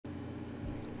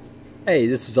Hey,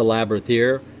 this is a Labyrinth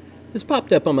here. This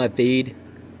popped up on my feed.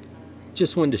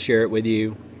 Just wanted to share it with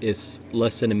you. It's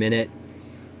less than a minute.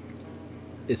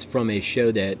 It's from a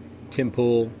show that Tim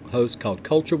Pool hosts called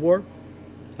Culture War.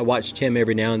 I watch Tim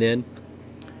every now and then.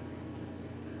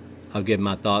 I'll give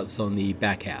my thoughts on the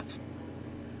back half.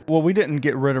 Well, we didn't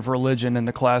get rid of religion in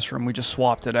the classroom. We just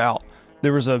swapped it out.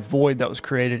 There was a void that was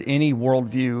created. Any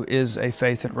worldview is a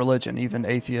faith in religion, even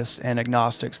atheists and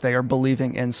agnostics. They are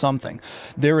believing in something.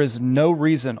 There is no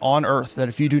reason on earth that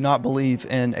if you do not believe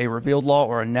in a revealed law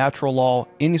or a natural law,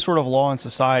 any sort of law in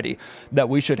society, that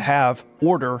we should have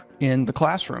order in the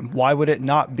classroom. Why would it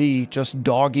not be just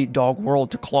dog eat dog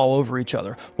world to claw over each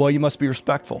other? Well, you must be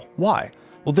respectful. Why?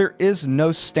 Well, there is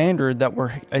no standard that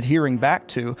we're adhering back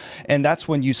to, and that's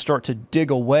when you start to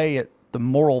dig away at the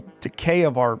moral decay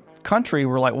of our country.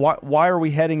 We're like, why are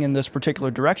we heading in this particular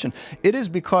direction? It is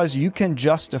because you can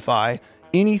justify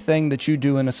anything that you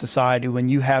do in a society when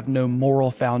you have no moral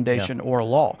foundation or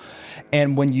law.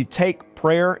 And when you take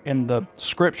prayer and the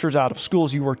scriptures out of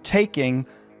schools, you are taking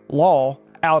law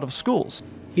out of schools.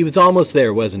 He was almost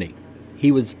there, wasn't he?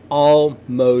 He was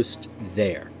almost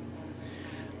there.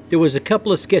 There was a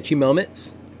couple of sketchy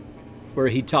moments where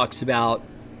he talks about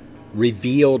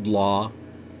revealed law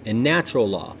and natural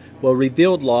law. Well,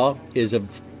 revealed law is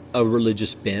of a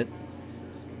religious bent,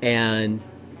 and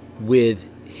with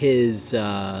his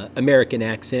American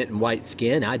accent and white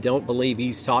skin, I don't believe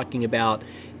he's talking about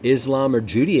Islam or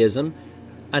Judaism.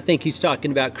 I think he's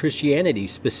talking about Christianity,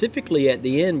 specifically at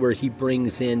the end where he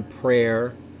brings in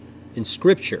prayer and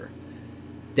scripture.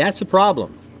 That's a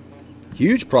problem.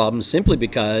 Huge problem, simply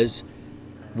because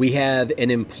we have an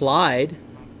implied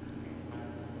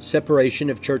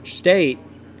separation of church-state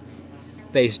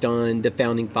based on the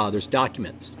Founding Fathers'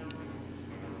 documents.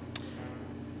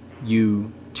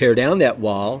 You tear down that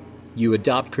wall, you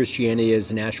adopt Christianity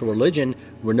as a national religion,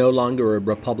 we're no longer a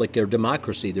republic or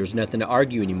democracy. There's nothing to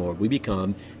argue anymore. We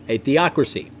become a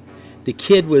theocracy. The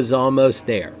kid was almost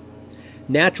there.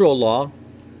 Natural law,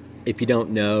 if you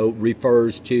don't know,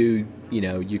 refers to,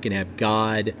 you can have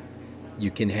God,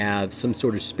 you can have some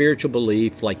sort of spiritual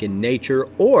belief like in nature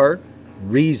or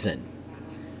reason.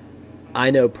 I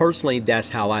know personally that's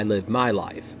how I live my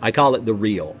life. I call it the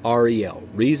real, R-E-L,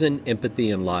 reason,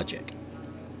 empathy, and logic.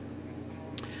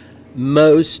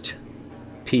 Most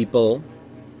people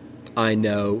I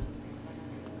know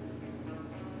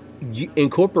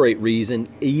incorporate reason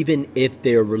even if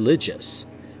they're religious.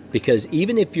 Because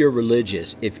even if you're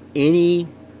religious, if any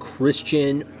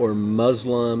Christian or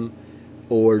Muslim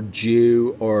or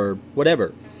Jew or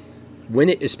whatever,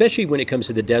 especially when it comes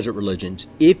to the desert religions,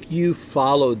 if you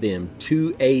follow them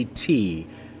to a T,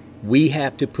 we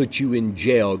have to put you in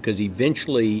jail, because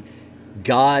eventually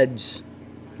God's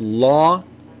law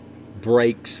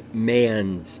breaks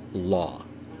man's law.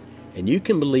 And you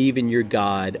can believe in your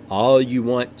God all you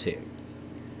want to,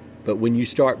 but when you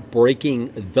start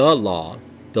breaking the law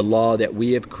that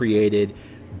we have created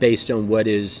based on what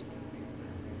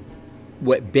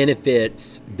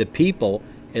benefits the people,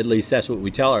 at least that's what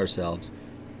we tell ourselves,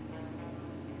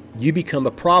 you become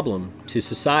a problem to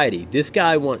society. This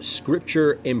guy wants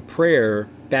scripture and prayer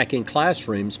back in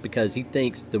classrooms because he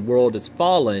thinks the world has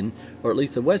fallen, or at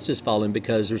least the West has fallen,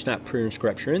 because there's not prayer and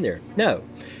scripture in there. No.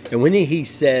 And when he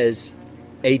says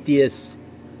atheists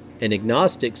and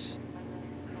agnostics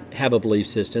have a belief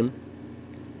system,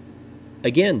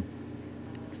 again,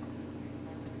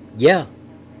 yeah,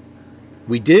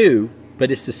 we do,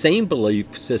 but it's the same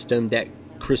belief system that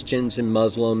Christians and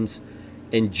Muslims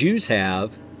and Jews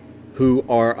have, who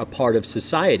are a part of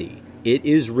society. It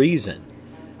is reason.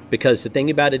 Because the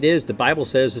thing about it is, the Bible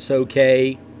says it's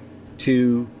okay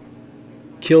to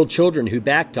kill children who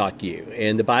backtalk you.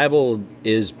 And the Bible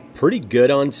is pretty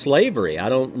good on slavery. I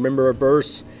don't remember a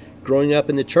verse growing up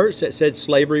in the church that said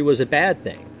slavery was a bad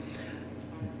thing.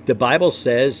 The Bible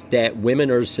says that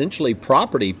women are essentially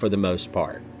property for the most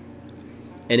part.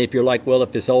 And if you're like, well,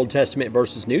 if it's Old Testament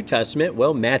versus New Testament,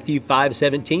 well, Matthew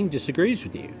 5:17 disagrees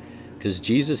with you. Because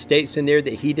Jesus states in there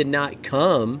that he did not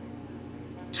come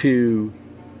to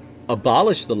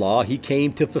abolish the law. He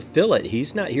came to fulfill it.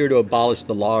 He's not here to abolish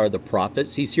the law or the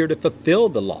prophets. He's here to fulfill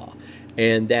the law.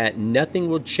 And that nothing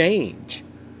will change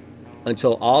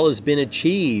until all has been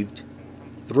achieved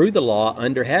through the law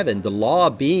under heaven. The law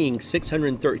being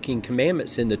 613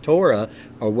 commandments in the Torah,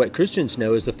 or what Christians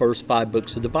know as the first 5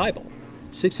 books of the Bible.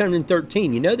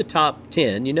 613. You know the top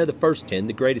 10, you know the first 10,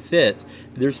 the greatest hits.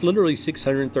 There's literally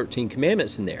 613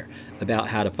 commandments in there about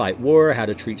how to fight war, how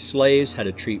to treat slaves, how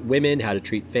to treat women, how to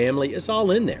treat family. It's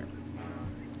all in there.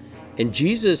 And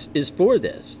Jesus is for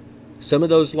this. Some of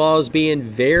those laws being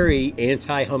very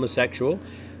anti-homosexual,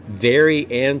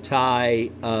 very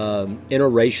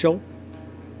anti-interracial.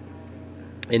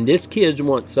 And this kid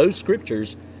wants those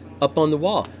scriptures up on the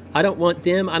wall. I don't want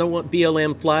them. I don't want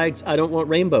BLM flags. I don't want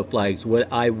rainbow flags.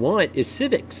 What I want is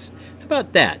civics. How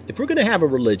about that? If we're going to have a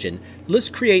religion, let's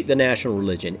create the national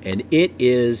religion. And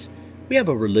we have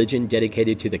a religion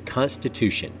dedicated to the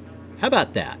Constitution. How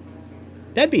about that?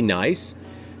 That'd be nice.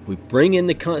 We bring in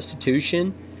the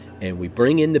Constitution, and we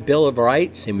bring in the Bill of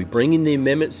Rights, and we bring in the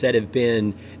amendments that have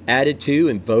been added to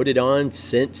and voted on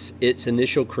since its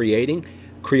initial creation,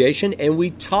 and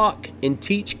we talk and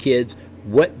teach kids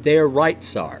what their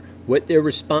rights are, what their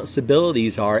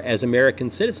responsibilities are as American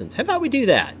citizens. How about we do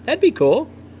that? That'd be cool.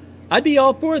 I'd be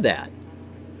all for that.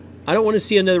 I don't want to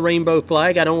see another rainbow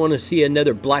flag. I don't want to see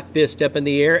another black fist up in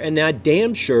the air, and I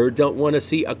damn sure don't want to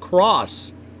see a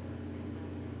cross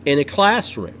in a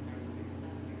classroom.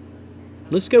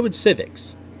 Let's go with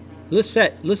civics.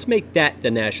 Let's make that the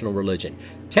national religion.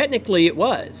 Technically, it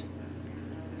was.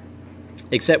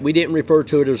 Except we didn't refer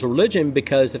to it as a religion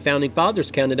because the Founding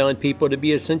Fathers counted on people to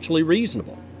be essentially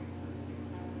reasonable.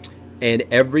 And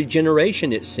every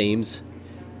generation, it seems,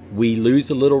 we lose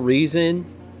a little reason,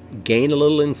 gain a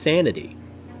little insanity.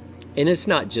 And it's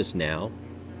not just now.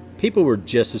 People were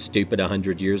just as stupid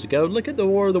 100 years ago. Look at the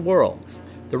War of the Worlds,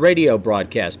 the radio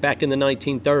broadcast back in the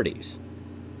 1930s.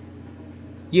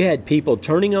 You had people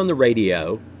turning on the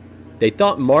radio. They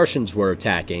thought Martians were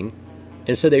attacking,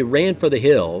 and so they ran for the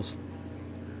hills.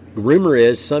 Rumor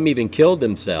is some even killed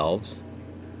themselves.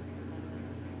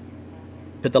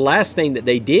 But the last thing that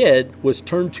they did was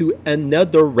turn to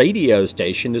another radio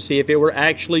station to see if it were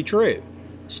actually true.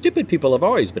 Stupid people have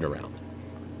always been around.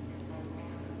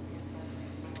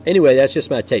 Anyway, that's just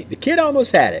my take. The kid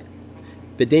almost had it,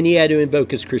 but then he had to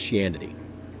invoke his Christianity.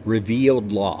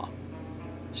 Revealed law.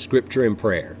 Scripture and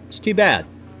prayer. It's too bad.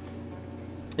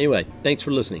 Anyway, thanks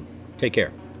for listening. Take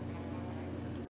care.